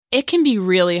It can be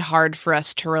really hard for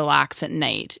us to relax at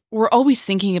night. We're always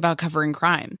thinking about covering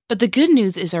crime. But the good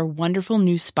news is our wonderful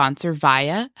new sponsor,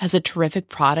 Via, has a terrific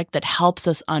product that helps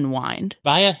us unwind.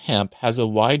 Via Hemp has a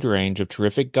wide range of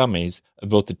terrific gummies of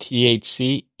both the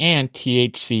THC and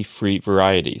THC-free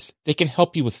varieties. They can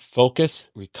help you with focus,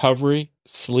 recovery,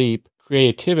 sleep,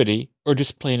 creativity, or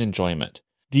just plain enjoyment.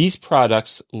 These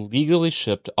products legally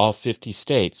ship to all 50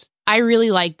 states. I really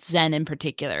liked Zen in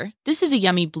particular. This is a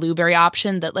yummy blueberry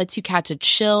option that lets you catch a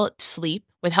chill sleep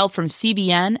with help from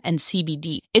CBN and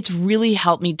CBD. It's really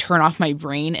helped me turn off my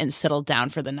brain and settle down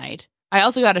for the night. I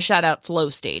also got to shout out Flow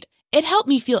State. It helped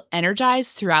me feel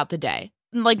energized throughout the day.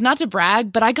 Like, not to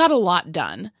brag, but I got a lot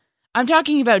done. I'm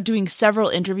talking about doing several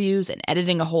interviews and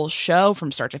editing a whole show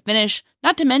from start to finish,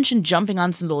 not to mention jumping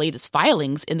on some of the latest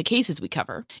filings in the cases we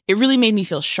cover. It really made me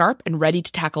feel sharp and ready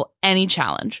to tackle any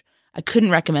challenge. I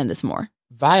couldn't recommend this more.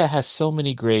 Via has so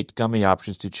many great gummy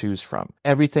options to choose from.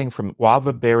 Everything from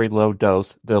guava berry low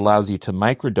dose that allows you to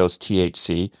microdose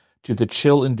THC to the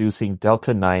chill-inducing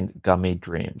Delta-9 gummy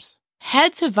dreams.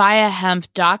 Head to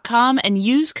viahemp.com and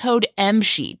use code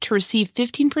MSHEET to receive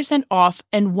 15% off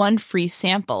and one free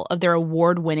sample of their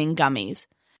award-winning gummies.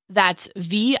 That's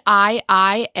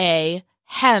VIIA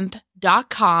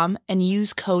hemp.com and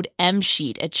use code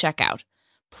MSHEET at checkout.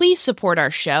 Please support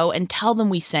our show and tell them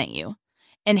we sent you.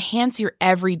 Enhance your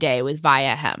everyday with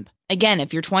Via Hemp. Again,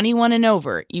 if you're 21 and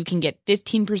over, you can get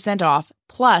 15% off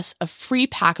plus a free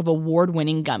pack of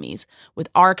award-winning gummies with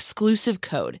our exclusive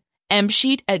code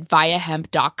MSheet at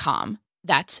viahemp.com.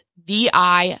 That's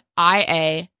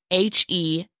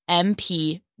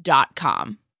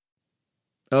VIIAHEMP.com.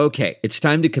 Okay, it's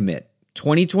time to commit.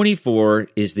 2024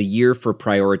 is the year for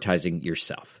prioritizing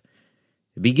yourself.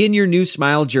 Begin your new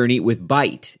smile journey with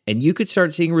Byte, and you could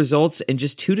start seeing results in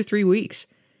just 2 to 3 weeks.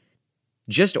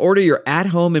 Just order your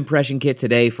at-home impression kit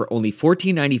today for only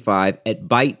 $14.95 at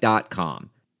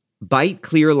Byte.com. Byte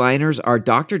clear liners are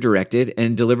doctor-directed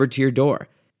and delivered to your door.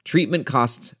 Treatment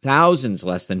costs thousands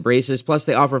less than braces, plus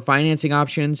they offer financing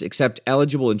options, accept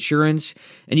eligible insurance,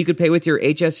 and you could pay with your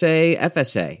HSA,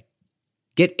 FSA.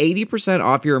 Get 80%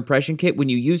 off your impression kit when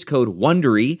you use code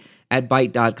WONDERY at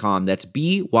Byte.com. That's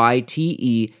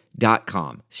BYTE.com.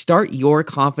 Start your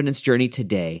confidence journey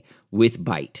today with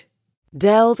Byte.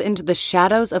 Delve into the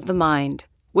shadows of the mind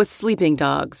with Sleeping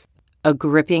Dogs, a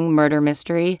gripping murder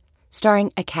mystery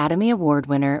starring Academy Award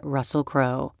winner Russell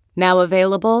Crowe. Now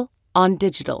available on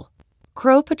digital.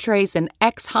 Crowe portrays an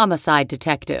ex-homicide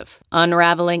detective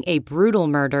unraveling a brutal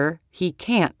murder he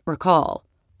can't recall.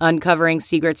 Uncovering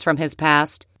secrets from his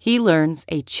past, he learns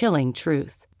a chilling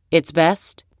truth. It's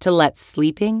best to let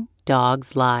sleeping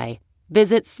dogs lie.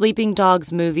 Visit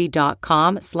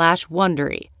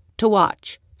sleepingdogsmovie.com/Wondery to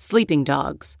watch Sleeping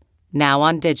Dogs, now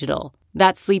on digital.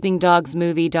 That's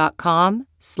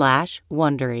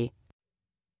sleepingdogsmovie.com/Wondery.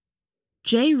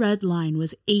 Jay Redline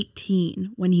was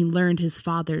 18 when he learned his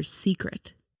father's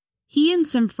secret. He and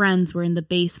some friends were in the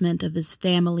basement of his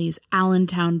family's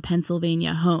Allentown,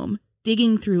 Pennsylvania home,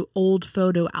 digging through old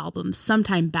photo albums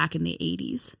sometime back in the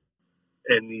 80s.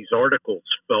 And these articles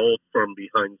fell from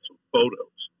behind some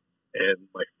photos. And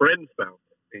my friend found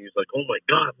it. And he's like, oh my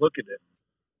God, look at it.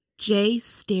 Jay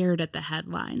stared at the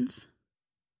headlines.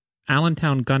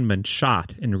 Allentown gunman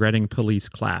shot in Reading police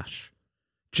clash.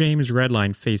 James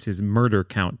Redline faces murder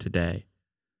count today.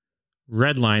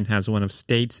 Redline has one of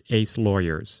state's ace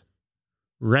lawyers.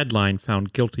 Redline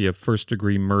found guilty of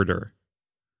first-degree murder.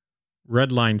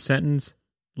 Redline sentence,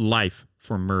 life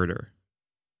for murder.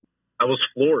 I was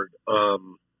floored. I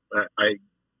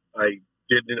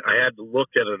had to look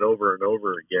at it over and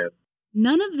over again.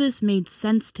 None of this made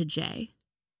sense to Jay.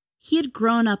 He had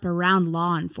grown up around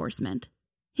law enforcement.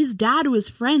 His dad was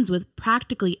friends with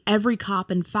practically every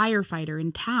cop and firefighter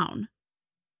in town.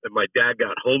 And my dad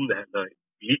got home that night.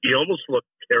 He almost looked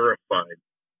terrified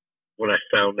when I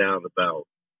found out about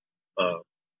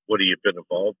what he had been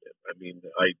involved in. I mean,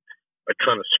 I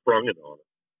kind of sprung it on him.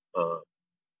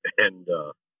 And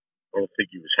I don't think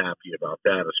he was happy about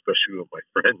that, especially with my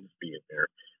friends being there.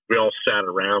 We all sat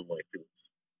around like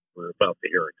we're about to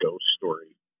hear a ghost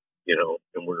story, you know,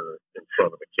 and we're in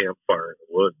front of a campfire in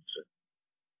the woods.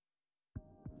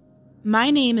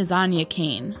 My name is Anya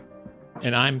Kane.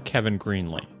 And I'm Kevin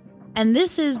Greenlee. And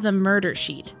this is The Murder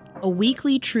Sheet, a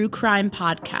weekly true crime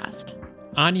podcast.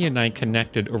 Anya and I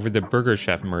connected over the Burger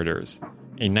Chef murders,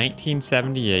 a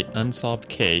 1978 unsolved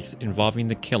case involving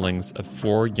the killings of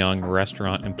 4 young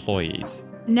restaurant employees.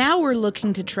 Now we're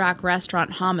looking to track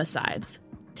restaurant homicides.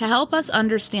 To help us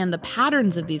understand the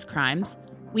patterns of these crimes,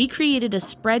 we created a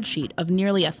spreadsheet of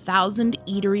nearly 1,000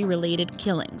 eatery-related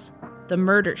killings, The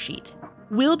Murder Sheet.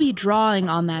 We'll be drawing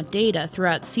on that data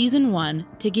throughout Season 1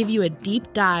 to give you a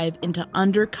deep dive into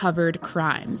undercovered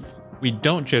crimes. We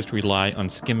don't just rely on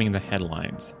skimming the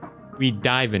headlines. We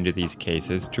dive into these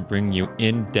cases to bring you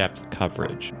in-depth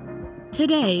coverage.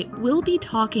 Today, we'll be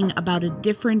talking about a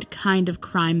different kind of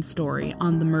crime story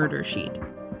on the murder sheet.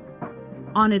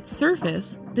 On its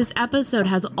surface, this episode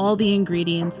has all the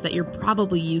ingredients that you're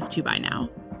probably used to by now.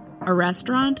 A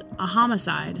restaurant, a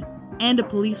homicide, and a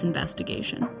police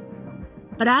investigation.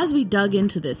 But as we dug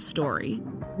into this story,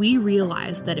 we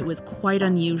realized that it was quite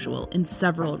unusual in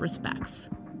several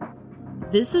respects.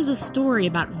 This is a story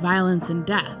about violence and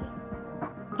death,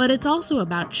 but it's also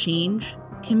about change,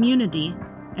 community,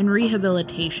 and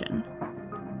rehabilitation.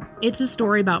 It's a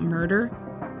story about murder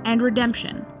and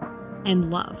redemption and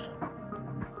love.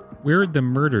 We're The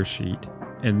Murder Sheet,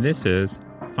 and this is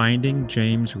Finding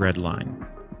James Redline.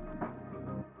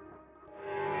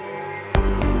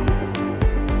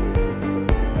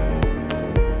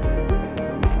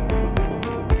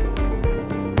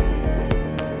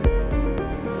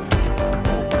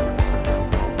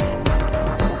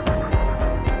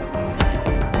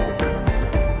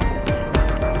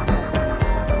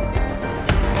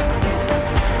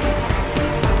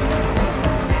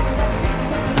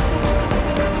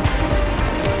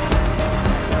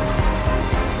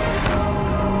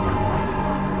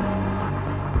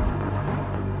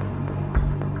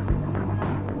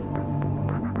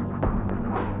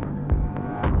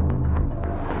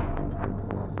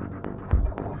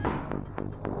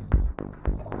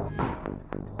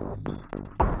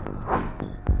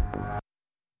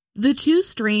 The two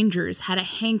strangers had a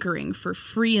hankering for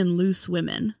free and loose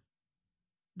women.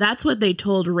 That's what they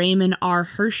told Raymond R.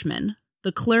 Hirschman,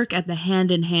 the clerk at the Hand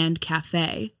in Hand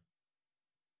Cafe.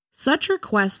 Such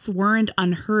requests weren't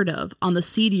unheard of on the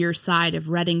seedier side of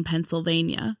Reading,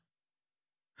 Pennsylvania.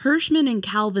 Hirschman and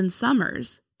Calvin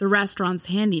Summers, the restaurant's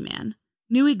handyman,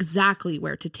 knew exactly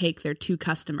where to take their two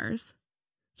customers.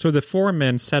 So the four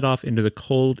men set off into the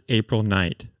cold April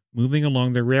night, moving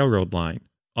along the railroad line,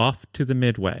 off to the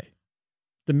Midway.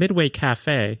 The Midway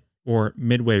Cafe, or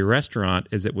Midway Restaurant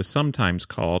as it was sometimes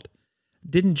called,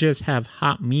 didn't just have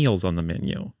hot meals on the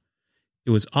menu.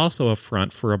 It was also a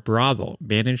front for a brothel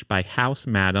managed by House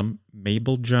Madam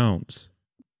Mabel Jones.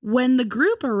 When the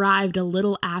group arrived a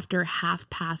little after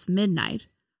midnight,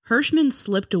 Hirschman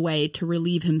slipped away to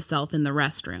relieve himself in the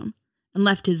restroom and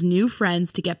left his new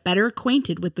friends to get better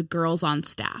acquainted with the girls on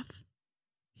staff.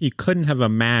 He couldn't have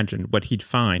imagined what he'd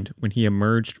find when he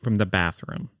emerged from the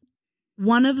bathroom.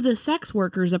 One of the sex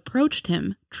workers approached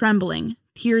him, trembling,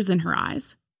 tears in her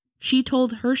eyes. She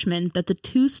told Hirschman that the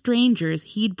two strangers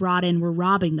he'd brought in were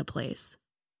robbing the place.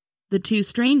 The two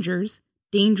strangers,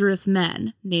 dangerous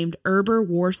men named Eber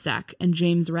Warsek and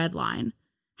James Redline,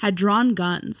 had drawn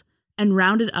guns and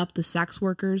rounded up the sex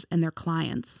workers and their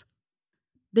clients.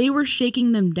 They were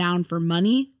shaking them down for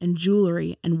money and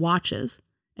jewelry and watches,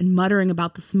 and muttering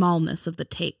about the smallness of the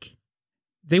take.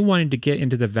 They wanted to get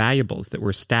into the valuables that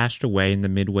were stashed away in the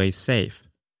Midway safe.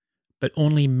 But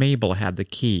only Mabel had the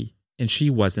key, and she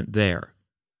wasn't there.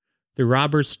 The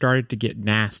robbers started to get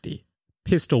nasty,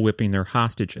 pistol whipping their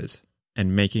hostages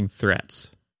and making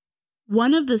threats.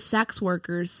 One of the sex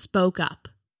workers spoke up,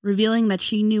 revealing that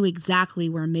she knew exactly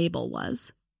where Mabel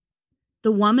was.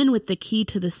 The woman with the key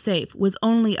to the safe was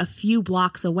only a few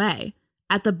blocks away,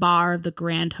 at the bar of the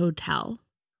Grand Hotel.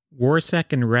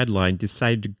 Warsek and Redline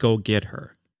decided to go get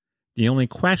her. The only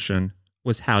question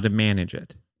was how to manage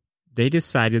it. They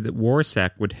decided that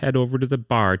Warsek would head over to the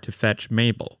bar to fetch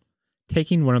Mabel,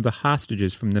 taking one of the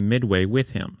hostages from the Midway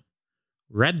with him.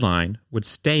 Redline would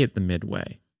stay at the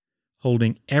Midway,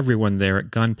 holding everyone there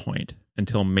at gunpoint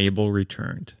until Mabel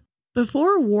returned.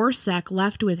 Before Warsek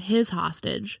left with his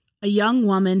hostage, a young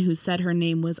woman who said her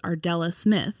name was Ardella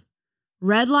Smith,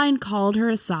 Redline called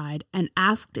her aside and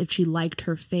asked if she liked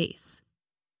her face.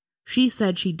 She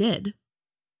said she did.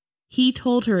 He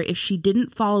told her if she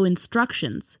didn't follow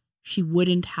instructions, she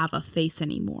wouldn't have a face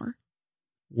anymore.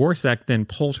 Warsek then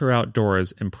pulled her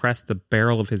outdoors and pressed the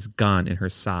barrel of his gun in her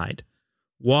side.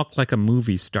 "Walk like a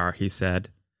movie star," he said.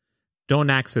 "Don't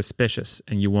act suspicious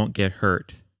and you won't get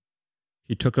hurt."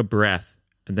 He took a breath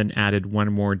and then added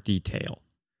one more detail.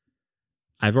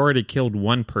 "I've already killed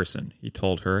one person," he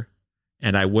told her,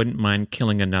 "and I wouldn't mind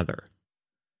killing another."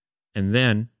 And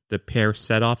then the pair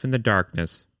set off in the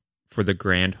darkness for the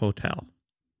Grand Hotel.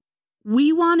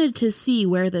 We wanted to see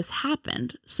where this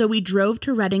happened, so we drove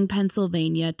to Reading,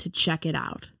 Pennsylvania to check it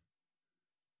out.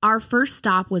 Our first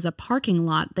stop was a parking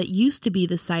lot that used to be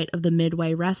the site of the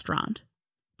Midway Restaurant.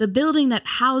 The building that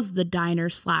housed the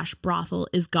diner/brothel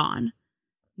is gone.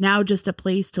 now just a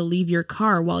place to leave your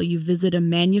car while you visit a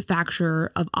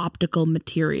manufacturer of optical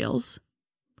materials.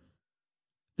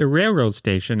 The railroad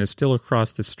station is still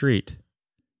across the street,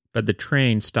 but the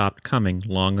train stopped coming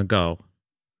long ago.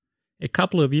 A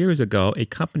couple of years ago, a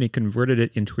company converted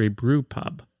it into a brew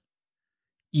pub.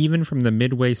 Even from the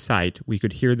Midway site, we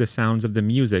could hear the sounds of the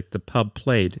music the pub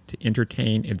played to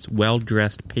entertain its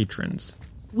well-dressed patrons.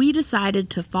 We decided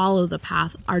to follow the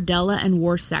path Ardella and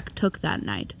Warsek took that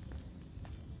night.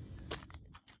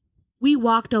 We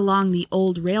walked along the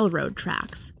old railroad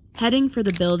tracks, heading for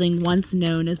the building once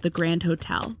known as the Grand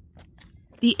Hotel.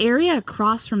 The area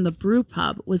across from the brew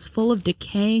pub was full of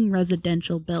decaying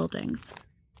residential buildings.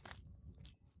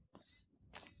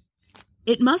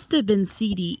 It must have been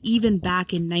seedy even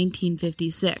back in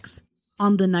 1956,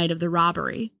 on the night of the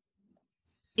robbery.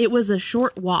 It was a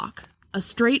short walk, a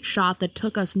straight shot that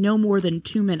took us no more than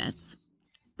 2 minutes,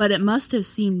 but it must have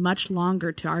seemed much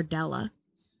longer to Ardella.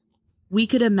 We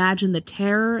could imagine the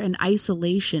terror and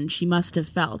isolation she must have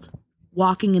felt,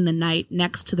 walking in the night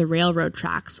next to the railroad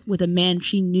tracks with a man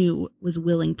she knew was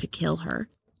willing to kill her.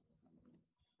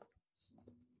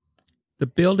 The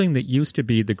building that used to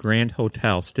be the Grand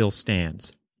Hotel still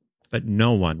stands, but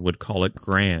no one would call it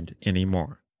grand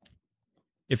anymore.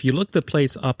 If you look the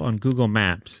place up on Google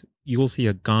Maps, you will see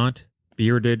a gaunt,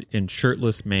 bearded, and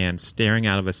shirtless man staring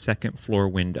out of a second-floor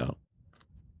window.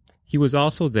 He was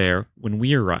also there when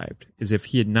we arrived, as if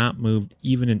he had not moved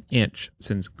even an inch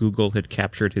since Google had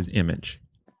captured his image.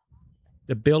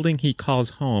 The building he calls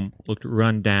home looked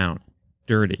run down,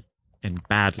 dirty, and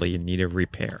badly in need of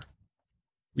repair.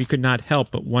 We could not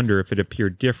help but wonder if it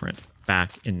appeared different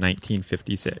back in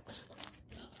 1956.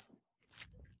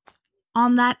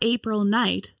 On that April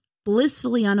night,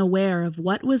 blissfully unaware of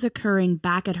what was occurring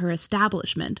back at her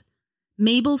establishment,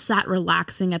 Mabel sat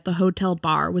relaxing at the hotel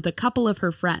bar with a couple of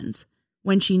her friends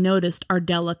when she noticed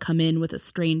Ardella come in with a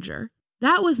stranger.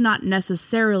 That was not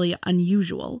necessarily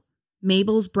unusual.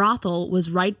 Mabel's brothel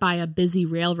was right by a busy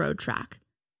railroad track.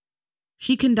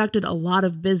 She conducted a lot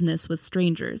of business with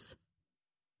strangers.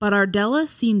 But Ardella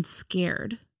seemed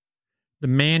scared. The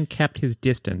man kept his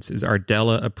distance as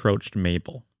Ardella approached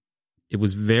Mabel. It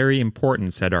was very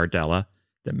important, said Ardella,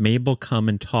 that Mabel come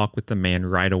and talk with the man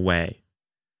right away.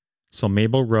 So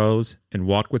Mabel rose and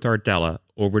walked with Ardella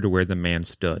over to where the man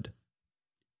stood.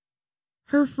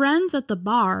 Her friends at the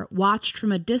bar watched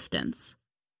from a distance.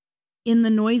 In the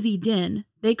noisy din,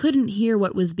 they couldn't hear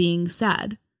what was being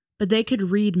said, but they could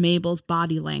read Mabel's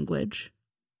body language.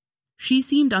 She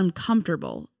seemed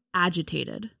uncomfortable,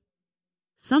 agitated.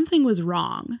 Something was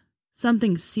wrong,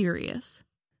 something serious.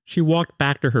 She walked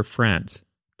back to her friends,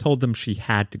 told them she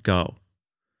had to go.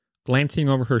 Glancing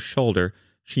over her shoulder,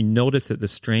 she noticed that the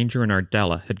stranger and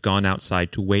Ardella had gone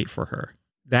outside to wait for her.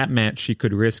 That meant she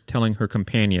could risk telling her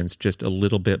companions just a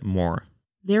little bit more.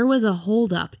 There was a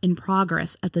holdup in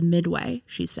progress at the Midway,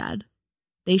 she said.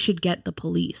 They should get the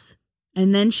police.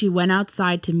 And then she went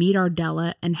outside to meet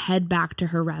Ardella and head back to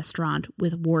her restaurant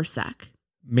with Warsek.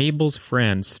 Mabel's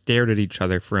friends stared at each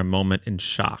other for a moment in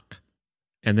shock,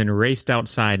 and then raced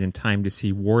outside in time to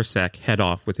see Warsek head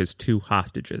off with his 2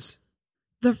 hostages.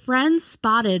 The friends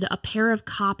spotted a pair of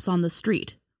cops on the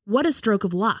street. What a stroke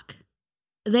of luck.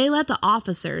 They let the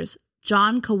officers,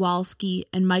 John Kowalski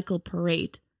and Michael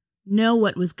Parate, know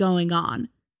what was going on,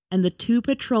 and the 2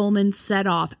 patrolmen set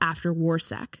off after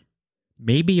Warsek.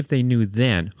 Maybe if they knew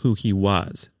then who he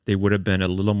was, they would have been a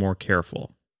little more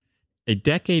careful. A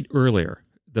decade earlier,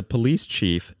 the police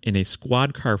chief in a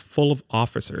squad car full of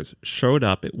officers showed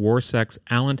up at Warsek's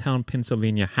Allentown,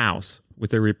 Pennsylvania house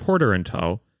with a reporter in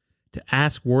tow to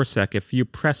ask Warsek a few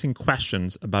pressing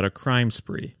questions about a crime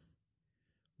spree.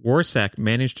 Warsek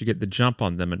managed to get the jump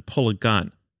on them and pull a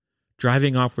gun,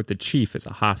 driving off with the chief as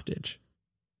a hostage.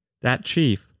 That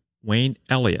chief, Wayne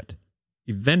Elliott,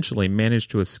 eventually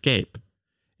managed to escape,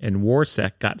 and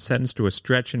Warsek got sentenced to a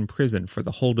stretch in prison for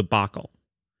the whole debacle.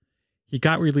 He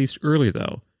got released early,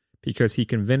 though, because he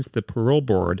convinced the parole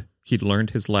board he'd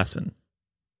learned his lesson.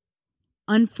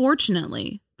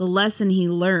 Unfortunately, the lesson he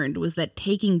learned was that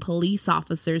taking police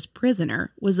officers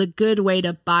prisoner was a good way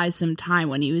to buy some time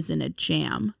when he was in a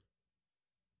jam.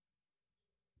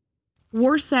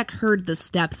 Warsek heard the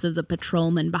steps of the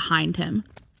patrolmen behind him,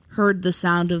 heard the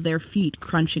sound of their feet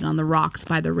crunching on the rocks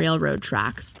by the railroad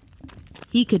tracks.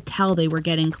 He could tell they were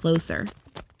getting closer.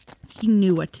 He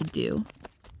knew what to do.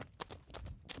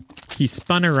 He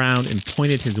spun around and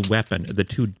pointed his weapon at the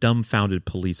 2 dumbfounded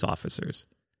police officers.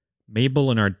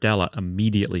 Mabel and Ardella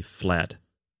immediately fled.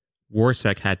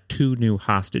 Warsek had 2 new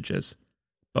hostages,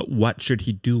 but what should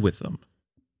he do with them?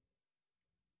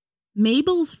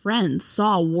 Mabel's friends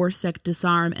saw Warsek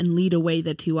disarm and lead away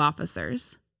the 2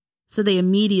 officers. so they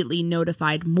immediately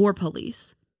notified more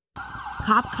police.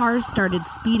 Cop cars started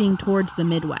speeding towards the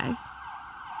Midway.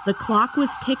 The clock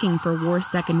was ticking for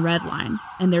Warsek and Redline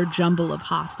and their jumble of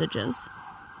hostages.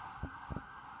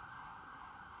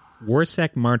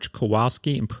 Warsek marched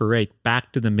Kowalski and Perret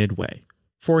back to the Midway,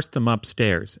 forced them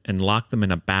upstairs, and locked them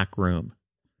in a back room.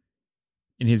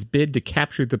 In his bid to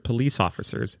capture the police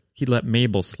officers, he let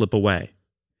Mabel slip away.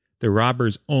 The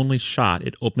robbers' only shot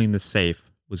at opening the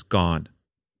safe was gone.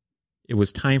 It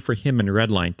was time for him and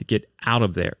Redline to get out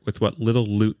of there with what little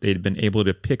loot they'd been able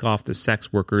to pick off the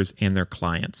sex workers and their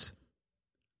clients.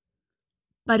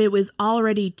 But it was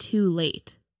already too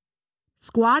late.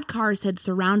 Squad cars had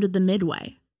surrounded the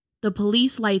Midway. The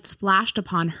police lights flashed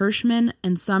upon Hirschman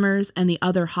and Summers and the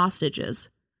other hostages,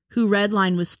 who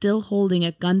Redline was still holding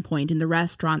at gunpoint in the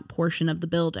restaurant portion of the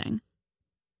building.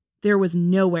 There was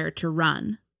nowhere to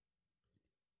run.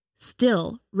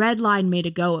 Still, Redline made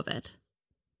a go of it.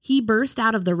 He burst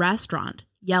out of the restaurant,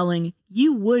 yelling,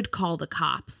 "You would call the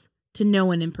cops," to no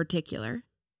one in particular.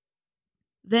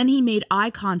 Then he made eye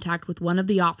contact with one of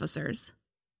the officers.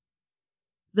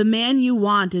 "The man you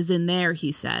want is in there,"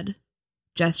 he said,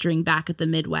 gesturing back at the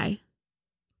Midway.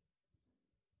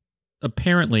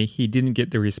 Apparently, he didn't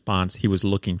get the response he was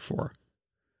looking for.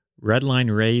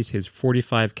 Redline raised his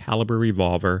 .45 caliber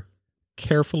revolver,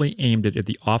 carefully aimed it at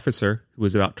the officer who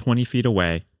was about 20 feet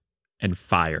away, and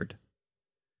fired.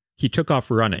 He took off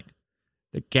running.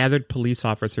 The gathered police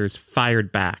officers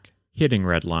fired back, hitting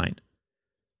Redline.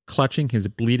 Clutching his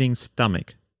bleeding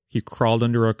stomach, he crawled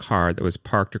under a car that was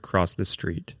parked across the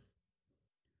street.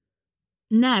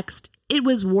 Next, it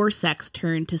was Warsek's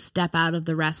turn to step out of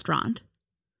the restaurant.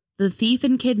 The thief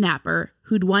and kidnapper,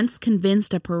 who'd once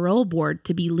convinced a parole board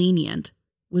to be lenient,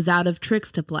 was out of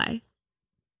tricks to play.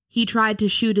 He tried to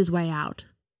shoot his way out.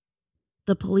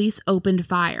 The police opened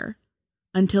fire,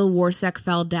 until Warsek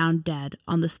fell down dead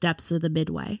on the steps of the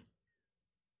Midway.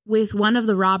 With one of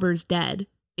the robbers dead,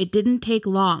 it didn't take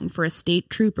long for a state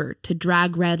trooper to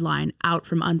drag Redline out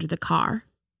from under the car.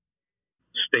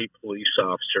 State police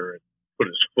officer had put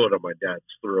his foot on my dad's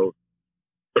throat,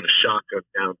 put a shotgun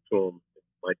down to him.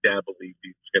 My dad believed he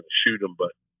was going to shoot him,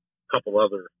 but a couple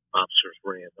other officers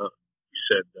ran up. He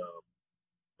said,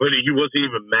 but he wasn't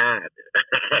even mad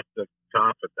at the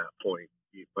cop at that point.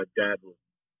 My dad was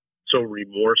so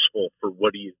remorseful for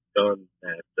what he had done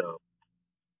that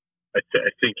I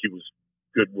think he was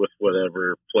good with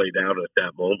whatever played out at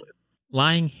that moment.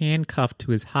 Lying handcuffed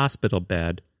to his hospital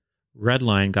bed,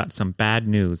 Redline got some bad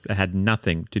news that had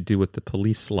nothing to do with the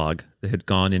police slug that had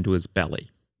gone into his belly.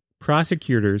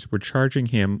 Prosecutors were charging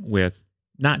him with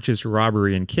not just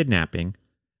robbery and kidnapping,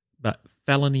 but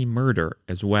felony murder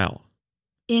as well.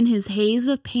 In his haze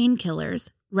of painkillers,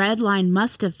 Redline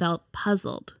must have felt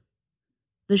puzzled.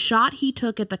 The shot he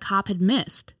took at the cop had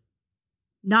missed.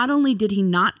 Not only did he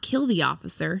not kill the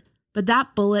officer, but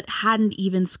that bullet hadn't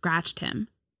even scratched him.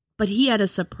 But he had a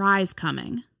surprise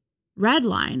coming.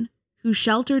 Redline, who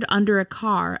sheltered under a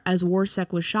car as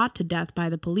Warsek was shot to death by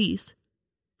the police,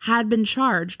 had been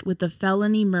charged with the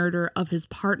felony murder of his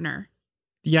partner.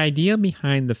 The idea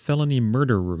behind the felony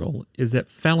murder rule is that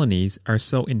felonies are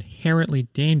so inherently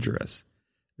dangerous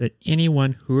that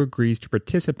anyone who agrees to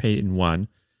participate in one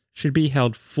should be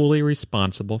held fully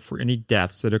responsible for any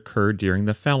deaths that occur during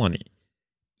the felony,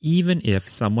 even if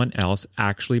someone else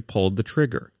actually pulled the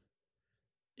trigger.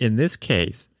 In this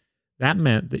case, that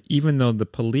meant that even though the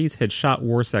police had shot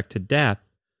Warsek to death,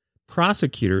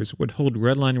 prosecutors would hold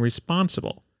Redline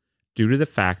responsible due to the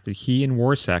fact that he and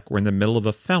Warsek were in the middle of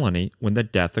a felony when the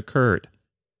death occurred.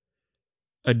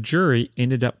 A jury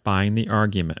ended up buying the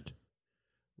argument.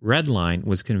 Redline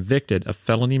was convicted of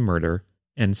felony murder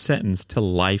and sentenced to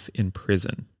life in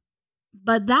prison.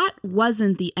 But that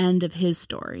wasn't the end of his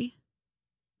story.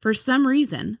 For some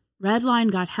reason,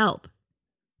 Redline got help.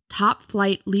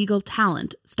 Top-flight legal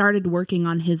talent started working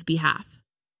on his behalf.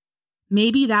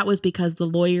 Maybe that was because the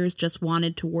lawyers just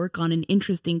wanted to work on an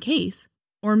interesting case,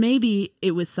 or maybe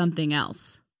it was something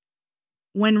else.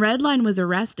 When Redline was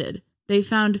arrested, they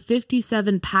found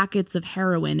 57 packets of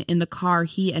heroin in the car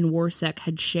he and Warsek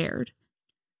had shared.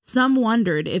 Some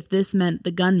wondered if this meant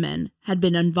the gunmen had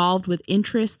been involved with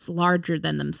interests larger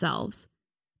than themselves,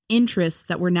 interests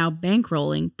that were now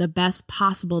bankrolling the best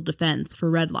possible defense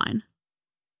for Redline.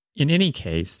 In any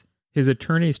case, his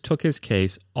attorneys took his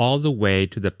case all the way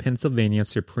to the Pennsylvania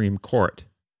Supreme Court,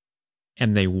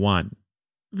 and they won.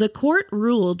 The court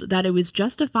ruled that it was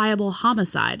justifiable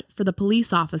homicide for the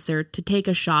police officer to take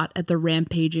a shot at the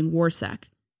rampaging Warsek,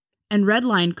 and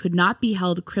Redline could not be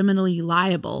held criminally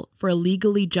liable for a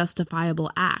legally justifiable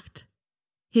act.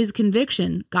 His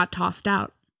conviction got tossed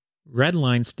out.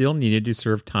 Redline still needed to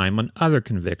serve time on other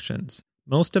convictions,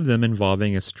 most of them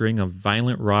involving a string of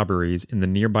violent robberies in the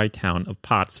nearby town of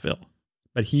Pottsville.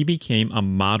 But he became a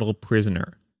model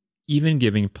prisoner, even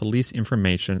giving police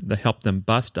information that helped them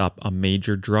bust up a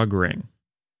major drug ring.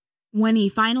 When he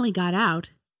finally got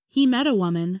out, he met a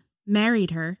woman,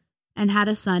 married her, and had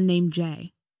a son named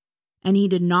Jay. And he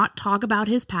did not talk about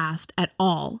his past at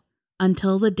all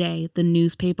until the day the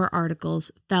newspaper articles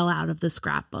fell out of the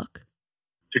scrapbook.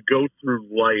 To go through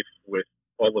life with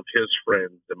all of his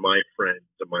friends and my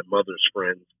mother's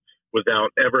friends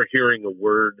without ever hearing a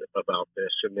word about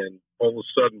this, and then all of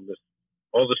a sudden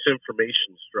all this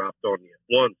information's dropped on you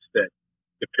at once that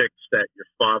depicts that your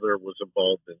father was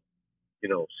involved in,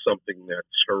 something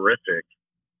that's horrific.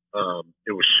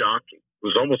 It was shocking. It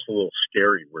was almost a little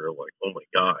scary. We were like, oh my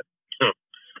God,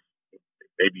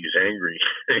 maybe he's angry.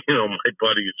 My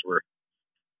buddies were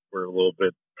a little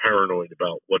bit paranoid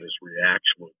about what his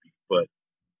reaction would be. But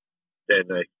then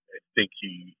I think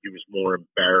he was more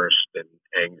embarrassed than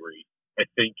angry. I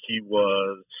think he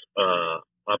was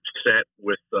upset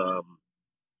with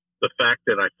the fact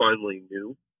that I finally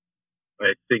knew.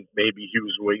 I think maybe he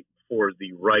was waiting for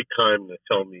the right time to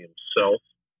tell me himself,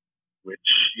 which,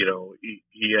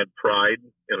 he had pride,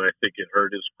 and I think it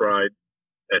hurt his pride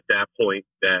at that point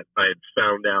that I had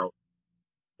found out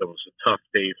that it was a tough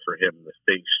day for him to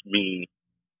face me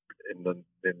and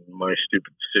my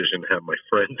stupid decision to have my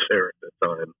friends there at the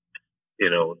time,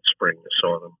 and spring this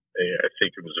on him. I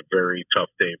think it was a very tough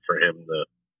day for him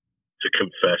to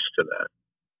confess to that.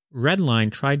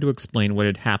 Redline tried to explain what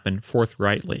had happened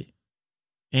forthrightly,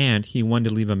 and he wanted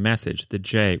to leave a message that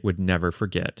Jay would never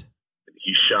forget.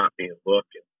 He shot me a look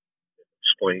and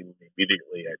explained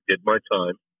immediately, I did my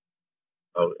time.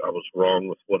 I was wrong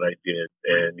with what I did.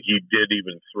 And he did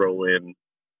even throw in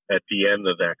at the end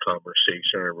of that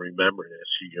conversation, I remember this,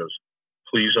 he goes,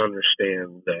 please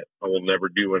understand that I will never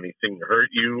do anything to hurt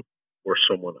you or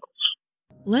someone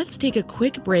else. Let's take a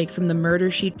quick break from the murder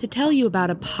sheet to tell you about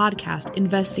a podcast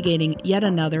investigating yet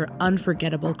another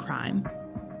unforgettable crime.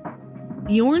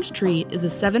 The Orange Tree is a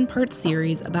 7-part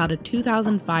series about a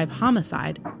 2005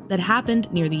 homicide that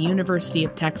happened near the University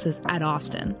of Texas at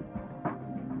Austin.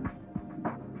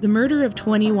 The murder of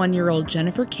 21-year-old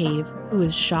Jennifer Cave, who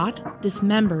was shot,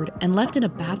 dismembered, and left in a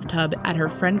bathtub at her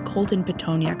friend Colton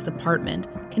Petoniak's apartment,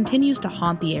 continues to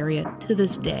haunt the area to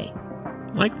this day.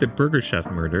 Like the Burger Chef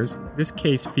murders, this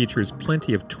case features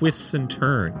plenty of twists and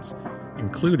turns,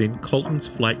 including Colton's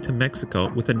flight to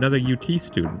Mexico with another UT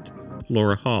student,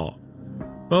 Laura Hall.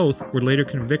 Both were later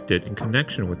convicted in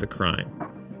connection with the crime,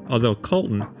 although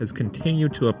Colton has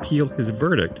continued to appeal his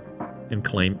verdict and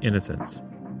claim innocence.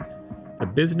 The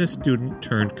business student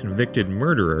turned convicted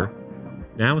murderer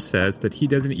now says that he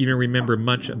doesn't even remember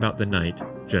much about the night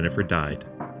Jennifer died.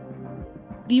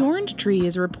 The Orange Tree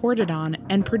is reported on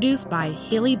and produced by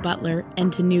Haley Butler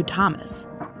and Tanu Thomas,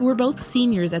 who were both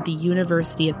seniors at the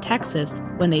University of Texas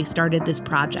when they started this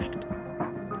project.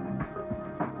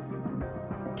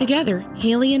 Together,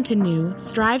 Haley and Tanu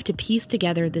strive to piece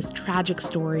together this tragic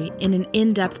story in an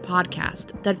in-depth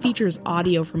podcast that features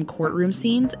audio from courtroom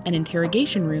scenes and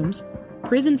interrogation rooms,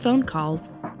 prison phone calls,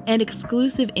 and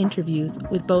exclusive interviews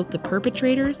with both the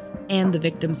perpetrators and the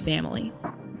victim's family.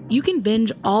 You can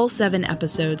binge all 7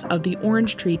 episodes of The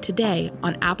Orange Tree today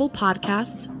on Apple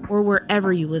Podcasts or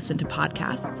wherever you listen to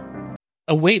podcasts.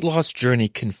 A weight loss journey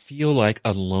can feel like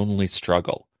a lonely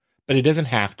struggle, but it doesn't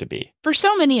have to be. For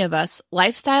so many of us,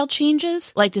 lifestyle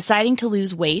changes, like deciding to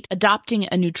lose weight, adopting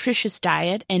a nutritious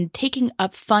diet, and taking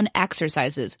up fun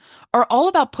exercises, are all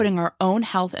about putting our own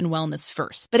health and wellness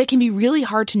first. But it can be really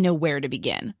hard to know where to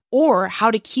begin, or how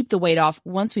to keep the weight off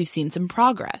once we've seen some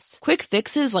progress. Quick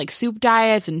fixes like soup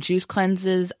diets and juice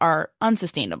cleanses are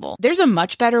unsustainable. There's a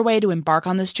much better way to embark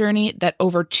on this journey that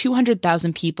over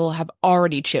 200,000 people have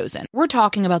already chosen. We're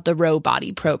talking about the Row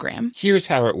Body program. Here's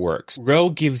how it works.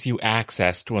 Row gives you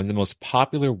access to one of the most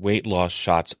popular weight loss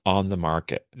shots on the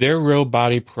market. Their Row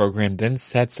Body program then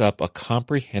sets up a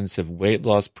comprehensive weight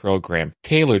loss program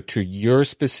tailored to your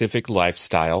specific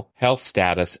lifestyle, health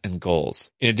status, and goals.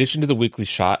 In addition to the weekly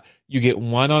shot, you get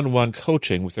one-on-one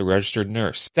coaching with a registered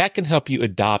nurse. That can help you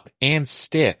adopt and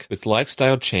stick with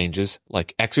lifestyle changes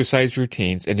like exercise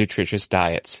routines and nutritious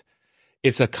diets.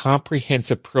 It's a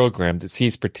comprehensive program that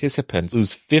sees participants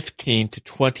lose 15 to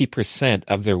 20%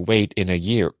 of their weight in a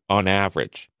year on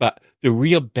average. But the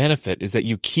real benefit is that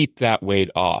you keep that weight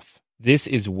off. This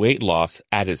is weight loss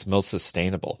at its most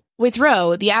sustainable. With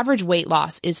Ro, the average weight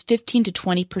loss is 15 to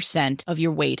 20% of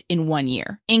your weight in 1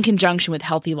 year, in conjunction with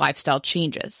healthy lifestyle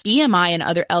changes. BMI and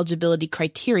other eligibility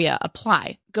criteria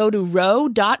apply. Go to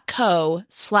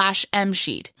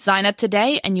ro.co/msheet. Sign up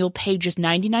today and you'll pay just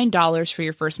 $99 for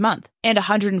your first month and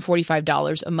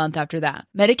 $145 a month after that.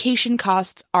 Medication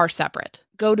costs are separate.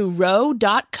 Go to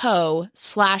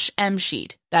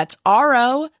ro.co/msheet. That's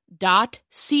ro.co/msheet.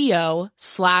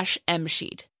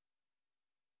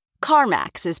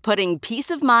 CarMax is putting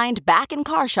peace of mind back in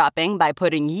car shopping by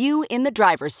putting you in the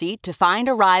driver's seat to find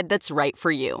a ride that's right for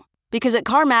you. Because at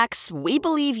CarMax, we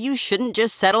believe you shouldn't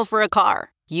just settle for a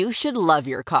car. You should love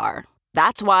your car.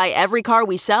 That's why every car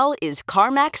we sell is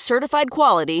CarMax certified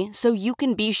quality, so you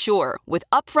can be sure with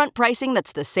upfront pricing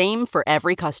that's the same for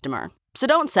every customer. So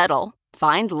don't settle.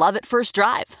 Find love at first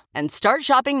drive and start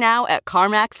shopping now at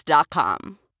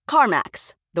CarMax.com.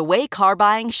 CarMax, the way car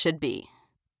buying should be.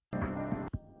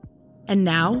 And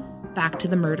now, back to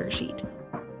the murder sheet.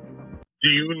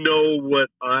 Do you know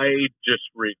what I just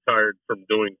retired from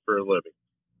doing for a living?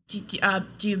 Do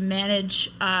you manage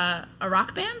a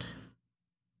rock band?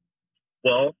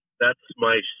 Well, that's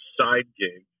my side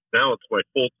gig. Now it's my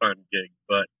full-time gig,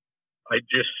 but I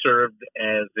just served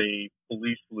as a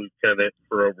police lieutenant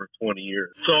for over 20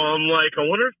 years. So I'm like, I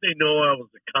wonder if they know I was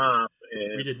a cop.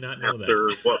 And We did not know after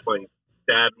that. what my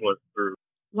dad went through.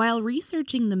 While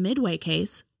researching the Midway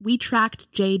case, we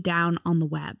tracked Jay down on the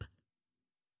web.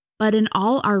 But in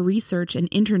all our research and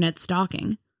internet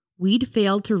stalking, we'd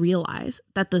failed to realize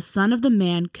that the son of the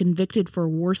man convicted for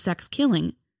war sex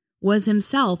killing was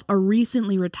himself a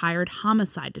recently retired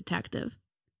homicide detective.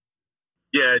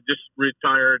 Yeah, I just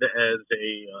retired as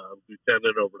a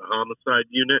lieutenant over the homicide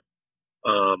unit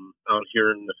out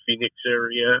here in the Phoenix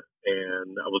area,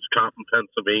 and I was cop in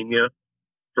Pennsylvania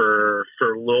for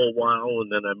a little while, and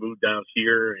then I moved out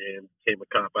here and became a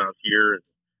cop out here and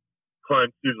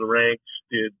climbed through the ranks,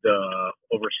 did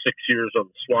over 6 years on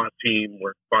the SWAT team,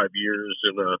 worked 5 years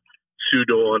in a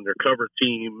pseudo undercover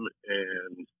team,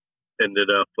 and ended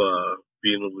up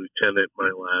being a lieutenant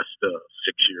my last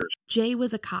 6 years. Jay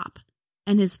was a cop,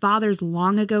 and his father's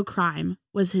long-ago crime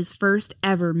was his first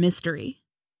ever mystery.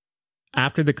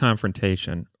 After the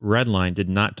confrontation, Redline did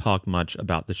not talk much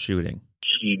about the shooting.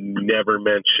 He never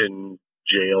mentioned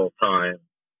jail time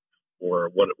or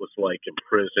what it was like in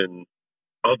prison,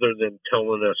 other than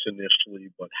telling us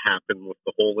initially what happened with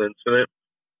the whole incident.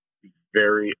 He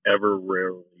very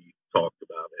rarely talked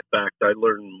about it. In fact, I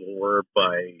learned more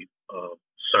by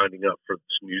signing up for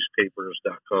this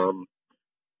newspapers.com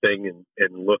thing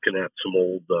and looking at some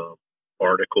old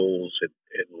articles and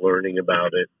learning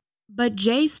about it. But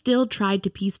Jay still tried to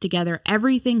piece together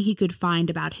everything he could find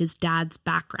about his dad's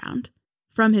background,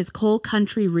 from his coal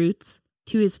country roots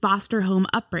to his foster home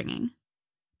upbringing.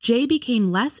 Jay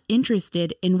became less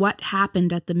interested in what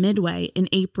happened at the Midway in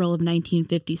April of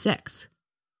 1956.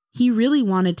 He really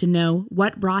wanted to know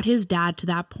what brought his dad to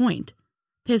that point,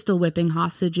 pistol whipping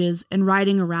hostages and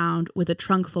riding around with a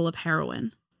trunk full of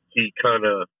heroin. He kind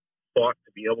of fought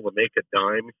to be able to make a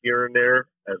dime here and there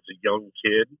as a young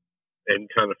kid and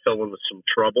kind of fell into some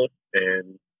trouble.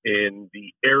 And in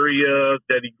the area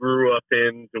that he grew up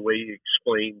in, the way he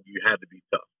explained, you had to be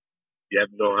tough. You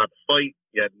had to know how to fight.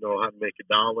 You had to know how to make a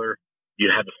dollar. You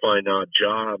had to find odd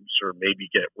jobs or maybe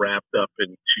get wrapped up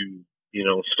into,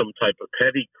 some type of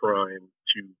petty crime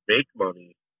to make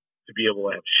money, to be able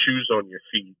to have shoes on your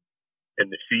feet and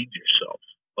to feed yourself.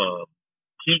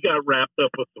 He got wrapped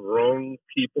up with the wrong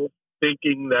people,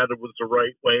 thinking that it was the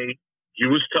right way. He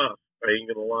was tough. I ain't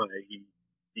gonna lie.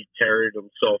 He carried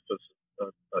himself as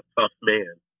a tough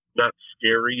man. Not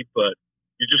scary, but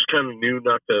you just kind of knew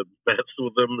not to mess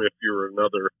with him if you're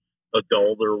another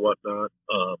adult or whatnot.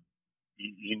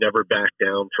 He never backed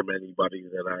down from anybody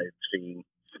that I had seen.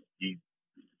 He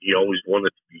always wanted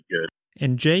to be good.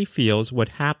 And Jay feels what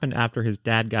happened after his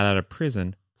dad got out of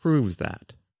prison proves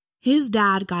that. His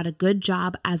dad got a good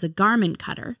job as a garment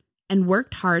cutter and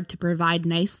worked hard to provide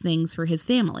nice things for his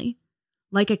family,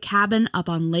 like a cabin up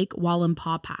on Lake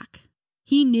Wallenpaupack.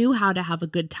 He knew how to have a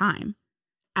good time.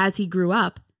 As he grew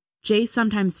up, Jay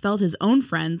sometimes felt his own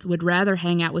friends would rather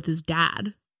hang out with his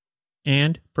dad.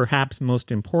 And, perhaps most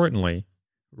importantly,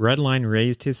 Redline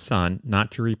raised his son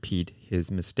not to repeat his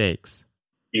mistakes.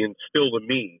 He instilled in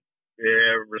me,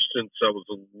 ever since I was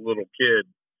a little kid,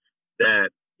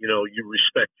 that, you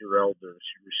respect your elders,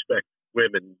 you respect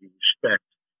women, you respect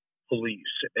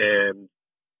police. And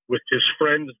with his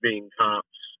friends being cops,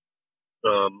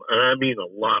 and I mean a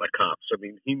lot of cops. I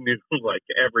mean, he knew like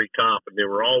every cop, and they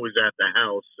were always at the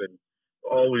house and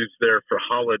always there for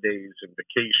holidays and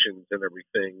vacations and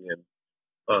everything. And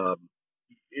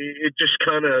It just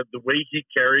kind of, the way he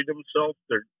carried himself,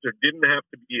 there didn't have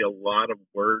to be a lot of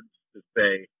words to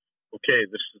say, okay,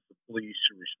 this is the police,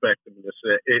 you respect them.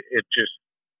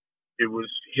 It was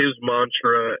his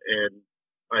mantra, and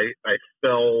I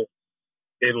fell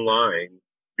in line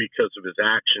because of his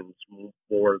actions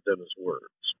more than his words.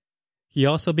 He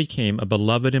also became a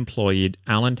beloved employee at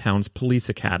Allentown's Police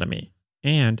Academy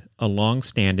and a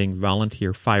long-standing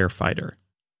volunteer firefighter.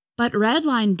 But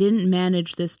Redline didn't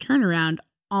manage this turnaround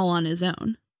all on his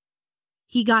own.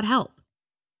 He got help,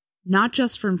 not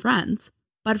just from friends,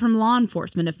 but from law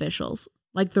enforcement officials,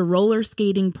 like the roller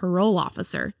skating parole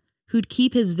officer, who'd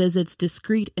keep his visits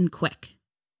discreet and quick.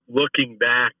 Looking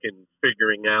back and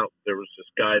figuring out, there was this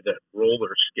guy that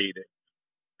roller skated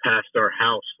past our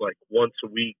house like once a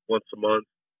week, once a month.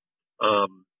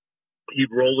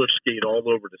 He'd roller skate all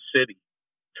over the city.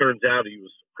 Turns out he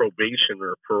was a probation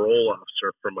or a parole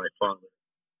officer for my father.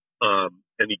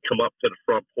 And he'd come up to the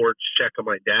front porch, check on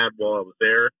my dad while I was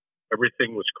there.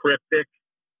 Everything was cryptic,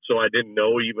 so I didn't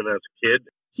know even as a kid.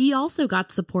 He also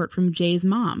got support from Jay's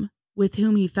mom, with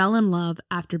whom he fell in love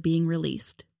after being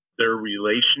released. Their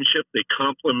relationship, they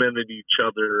complemented each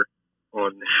other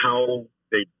on how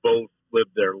they both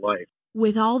lived their life.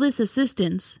 With all this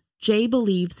assistance, Jay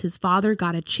believes his father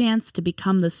got a chance to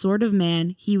become the sort of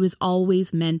man he was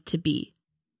always meant to be.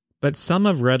 But some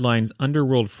of Redline's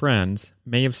underworld friends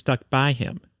may have stuck by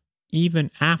him, even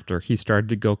after he started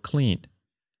to go clean.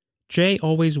 Jay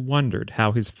always wondered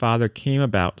how his father came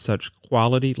about such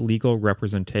quality legal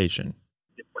representation.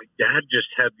 My dad just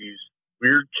had these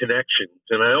weird connections,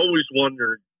 and I always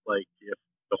wondered, like, if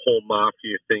the whole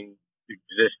mafia thing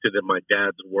existed in my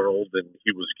dad's world and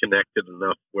he was connected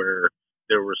enough where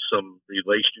there was some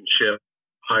relationship,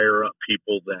 higher up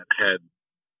people that had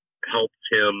helped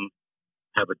him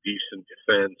have a decent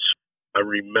defense. I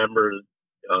remember,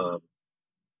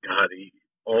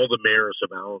 all the mayors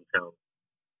of Allentown,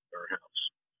 our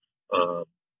house,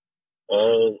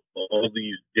 all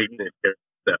these dignitaries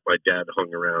that my dad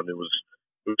hung around. It was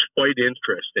quite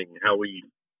interesting how he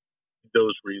did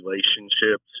those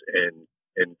relationships and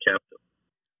kept them.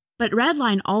 But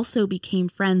Redline also became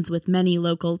friends with many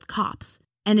local cops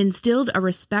and instilled a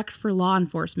respect for law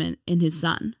enforcement in his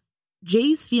son.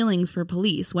 Jay's feelings for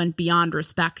police went beyond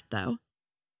respect, though.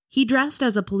 He dressed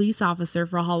as a police officer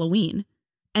for Halloween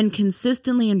and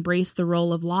consistently embraced the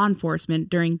role of law enforcement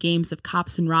during games of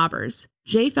cops and robbers.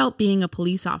 Jay felt being a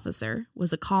police officer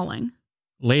was a calling.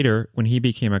 Later, when he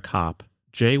became a cop,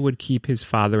 Jay would keep his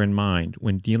father in mind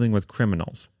when dealing with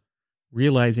criminals,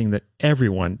 realizing that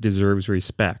everyone deserves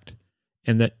respect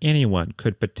and that anyone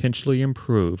could potentially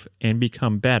improve and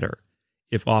become better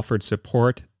if offered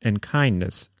support and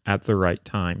kindness at the right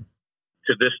time.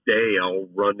 To this day, I'll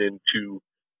run into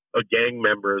a gang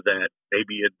member that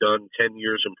maybe had done 10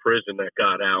 years in prison that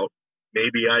got out.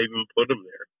 Maybe I even put them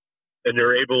there. And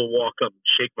they're able to walk up and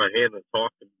shake my hand and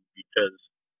talk to me because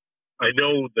I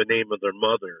know the name of their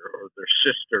mother or their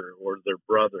sister or their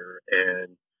brother.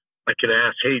 And I can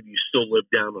ask, hey, do you still live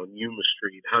down on Yuma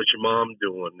Street? How's your mom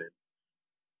doing? And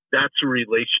that's a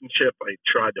relationship I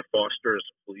tried to foster as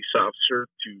a police officer,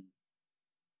 to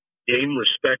gain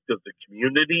respect of the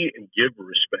community and give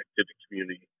respect to the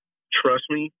community. Trust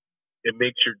me, it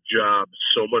makes your job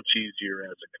so much easier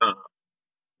as a cop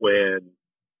when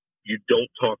you don't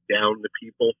talk down to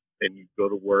people and you go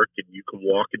to work and you can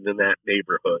walk into that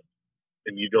neighborhood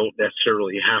and you don't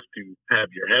necessarily have to have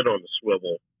your head on a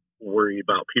swivel, worry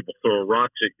about people throwing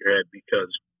rocks at your head, because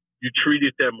you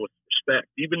treated them with respect.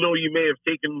 Even though you may have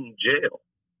taken them to jail,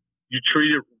 you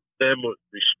treated them with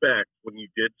respect when you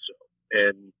did so.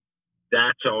 And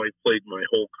that's how I played my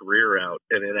whole career out,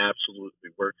 and it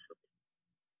absolutely worked for me.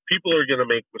 People are going to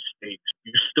make mistakes.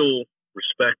 You still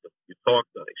respect them. You talk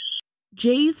nice.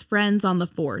 Jay's friends on the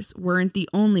force weren't the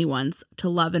only ones to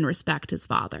love and respect his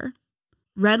father.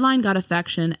 Redline got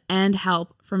affection and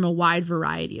help from a wide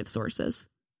variety of sources.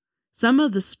 Some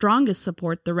of the strongest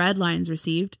support the Redlines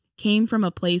received came from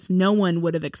a place no one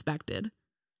would have expected,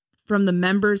 from the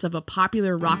members of a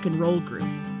popular rock and roll group.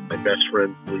 My best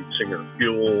friend's lead singer,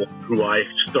 Fuel, who I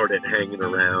started hanging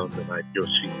around, and I'd go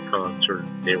see a concert.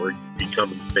 They were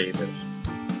becoming famous.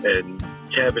 And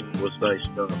Kevin was nice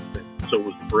enough, and so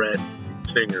was Brett,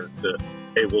 the singer, to,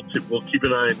 hey, we'll keep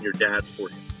an eye on your dad for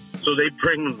you. So they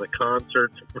bring him to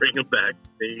concerts, bring him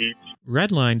backstage.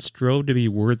 Redline strove to be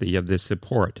worthy of this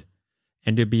support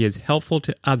and to be as helpful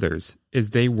to others as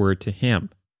they were to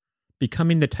him,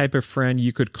 becoming the type of friend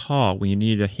you could call when you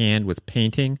needed a hand with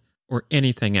painting or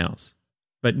anything else.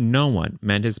 But no one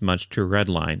meant as much to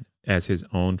Redline as his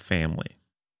own family.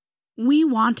 We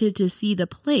wanted to see the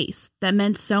place that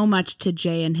meant so much to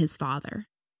Jay and his father.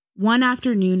 One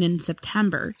afternoon in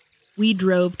September, we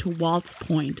drove to Waltz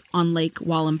Point on Lake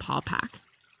Wallenpaupack.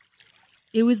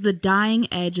 It was the dying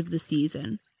edge of the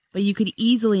season, but you could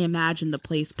easily imagine the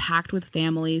place packed with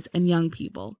families and young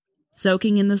people,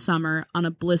 soaking in the summer on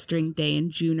a blistering day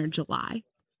in June or July.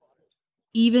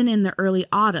 Even in the early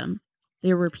autumn,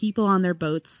 there were people on their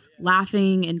boats,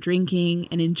 laughing and drinking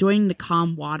and enjoying the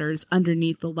calm waters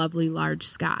underneath the lovely large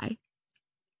sky.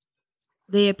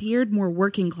 They appeared more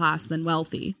working class than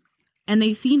wealthy, and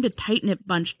they seemed a tight-knit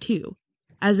bunch too,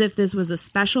 as if this was a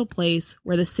special place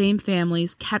where the same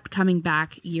families kept coming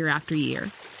back year after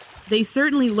year. They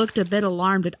certainly looked a bit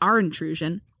alarmed at our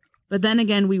intrusion, but then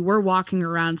again we were walking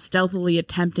around stealthily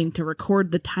attempting to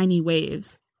record the tiny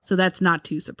waves, so that's not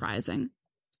too surprising.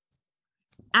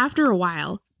 After a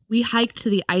while, we hiked to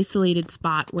the isolated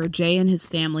spot where Jay and his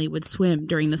family would swim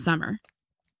during the summer.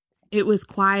 It was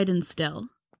quiet and still.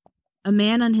 A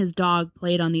man and his dog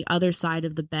played on the other side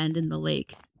of the bend in the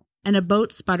lake, and a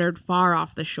boat sputtered far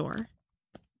off the shore.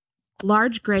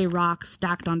 Large gray rocks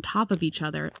stacked on top of each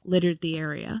other littered the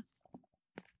area.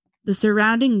 The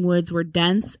surrounding woods were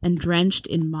dense and drenched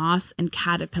in moss and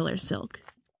caterpillar silk.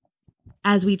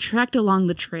 As we trekked along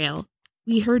the trail,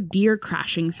 we heard deer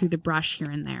crashing through the brush here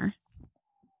and there.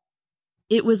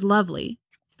 It was lovely,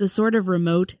 the sort of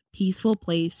remote, peaceful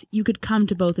place you could come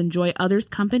to both enjoy others'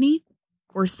 company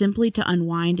or simply to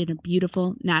unwind in a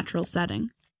beautiful, natural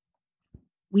setting.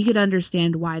 We could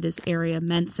understand why this area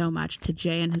meant so much to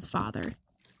Jay and his father.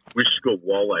 We used to go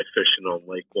walleye fishing on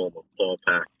Lake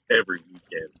Wallenpaupack every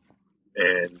weekend,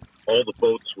 and all the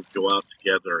boats would go out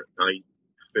together at night,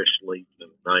 fish late in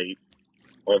the night.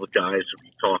 All the guys would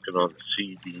be talking on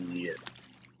the CB, and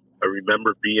I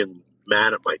remember being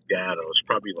mad at my dad. I was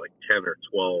probably like 10 or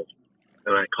 12,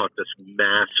 and I caught this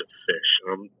massive fish.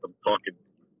 I'm talking,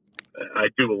 I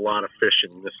do a lot of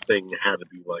fishing. This thing had to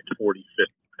be like 40,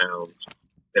 50 pounds,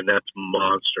 and that's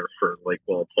monster for Lake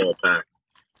Wallenpaupack.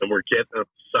 And we're getting up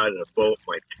the side of the boat.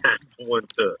 My dad went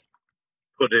to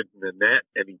put it in the net,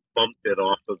 and he bumped it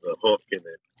off of the hook, and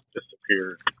it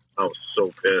disappeared. I was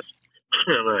so pissed.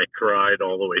 And I cried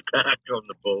all the way back on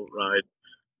the boat ride.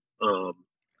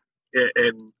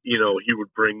 And, you know, he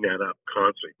would bring that up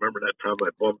constantly. Remember that time I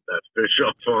bumped that fish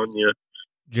off on you?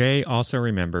 Jay also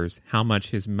remembers how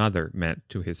much his mother meant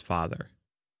to his father.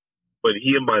 But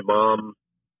he and my mom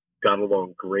got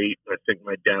along great. I think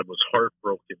my dad was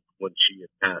heartbroken when she had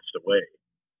passed away.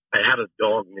 I had a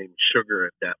dog named Sugar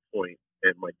at that point,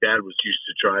 and my dad was used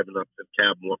to driving up to the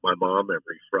cabin with my mom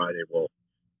every Friday. Well,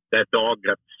 that dog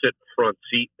got to sit in the front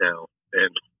seat now, and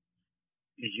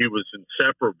he was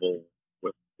inseparable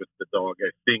with the dog.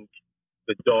 I think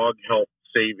the dog helped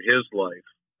save his life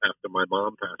after my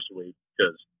mom passed away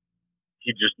because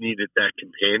he just needed that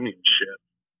companionship.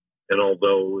 And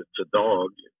although it's a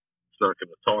dog, it's not going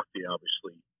to talk to you,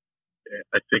 obviously.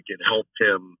 I think it helped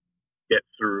him get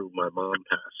through my mom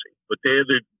passing. But they had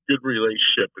a good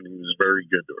relationship, and he was very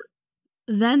good to her.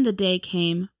 Then the day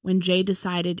came when Jay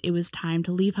decided it was time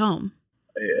to leave home.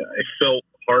 I felt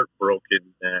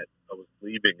heartbroken that I was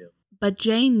leaving him. But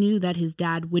Jay knew that his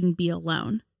dad wouldn't be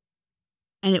alone.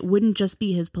 And it wouldn't just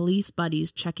be his police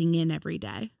buddies checking in every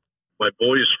day. My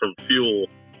boys from Fuel,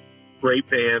 great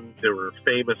band. They were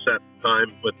famous at the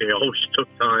time, but they always took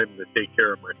time to take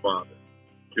care of my father.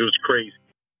 It was crazy.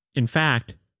 In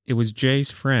fact, it was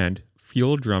Jay's friend,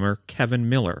 Fuel drummer Kevin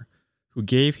Miller, who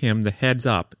gave him the heads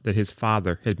up that his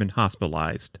father had been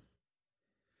hospitalized.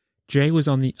 Jay was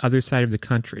on the other side of the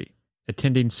country,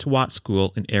 attending SWAT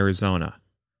school in Arizona.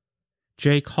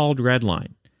 Jay called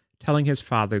Redline, telling his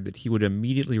father that he would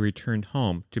immediately return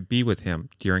home to be with him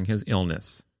during his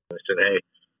illness. I said, hey,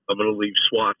 I'm going to leave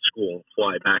SWAT school and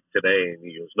fly back today. And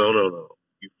he goes, no.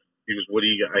 He goes, what do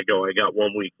you got? I go, I got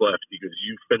 1 week left. He goes,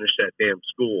 you finish that damn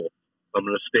school. I'm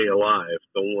going to stay alive.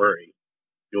 Don't worry.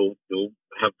 You'll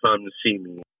have time to see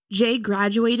me. Jay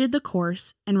graduated the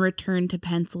course and returned to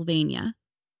Pennsylvania.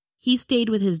 He stayed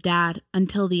with his dad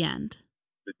until the end.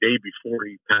 The day before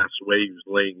he passed away, he was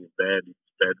laying in bed. He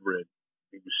was bedridden.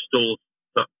 He was still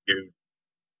a tough dude.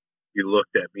 He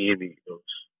looked at me and he goes,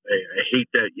 hey, I hate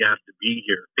that you have to be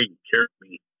here taking care of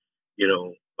me,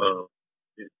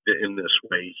 in this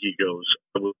way. He goes,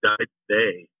 I will die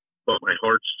today, but my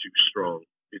heart's too strong.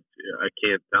 I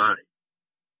can't die.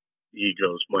 He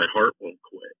goes, my heart won't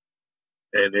quit.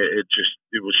 And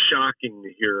it was shocking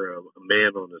to hear a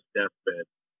man on his deathbed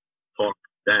talk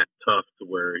that tough to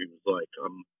where he was like,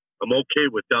 I'm okay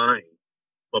with dying,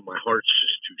 but my heart's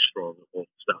just too strong. It won't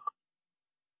stop.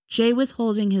 Jay was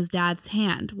holding his dad's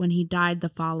hand when he died the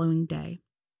following day.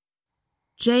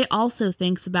 Jay also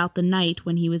thinks about the night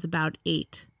when he was about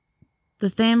 8. The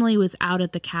family was out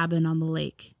at the cabin on the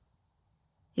lake.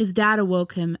 His dad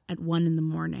awoke him at 1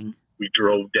 a.m. We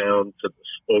drove down to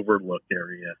this overlook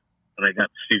area, and I got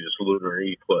to see this lunar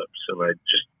eclipse, and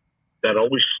that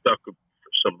always stuck for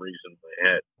some reason in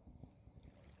my head.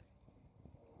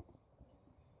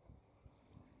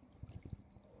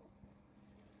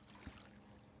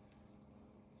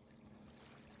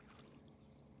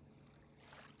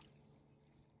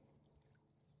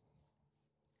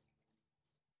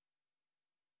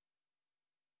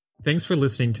 Thanks for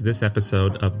listening to this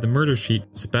episode of The Murder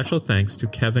Sheet. Special thanks to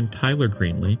Kevin Tyler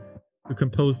Greenlee, who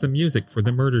composed the music for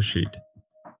The Murder Sheet,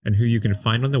 and who you can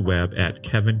find on the web at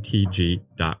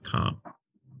kevintg.com.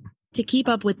 To keep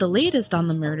up with the latest on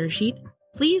The Murder Sheet,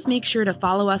 please make sure to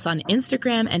follow us on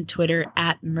Instagram and Twitter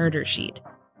at Murder Sheet,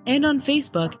 and on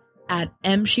Facebook at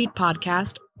MSheet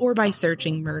Podcast or by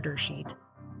searching Murder Sheet.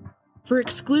 For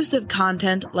exclusive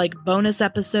content like bonus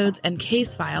episodes and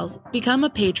case files, become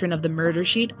a patron of The Murder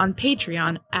Sheet on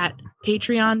Patreon at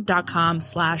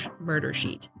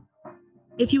patreon.com/murdersheet.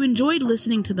 If you enjoyed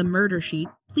listening to The Murder Sheet,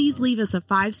 please leave us a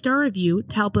 5-star review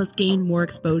to help us gain more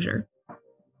exposure.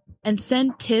 And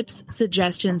send tips,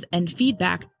 suggestions, and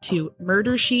feedback to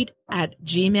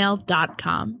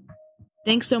murdersheet@gmail.com.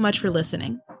 Thanks so much for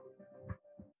listening.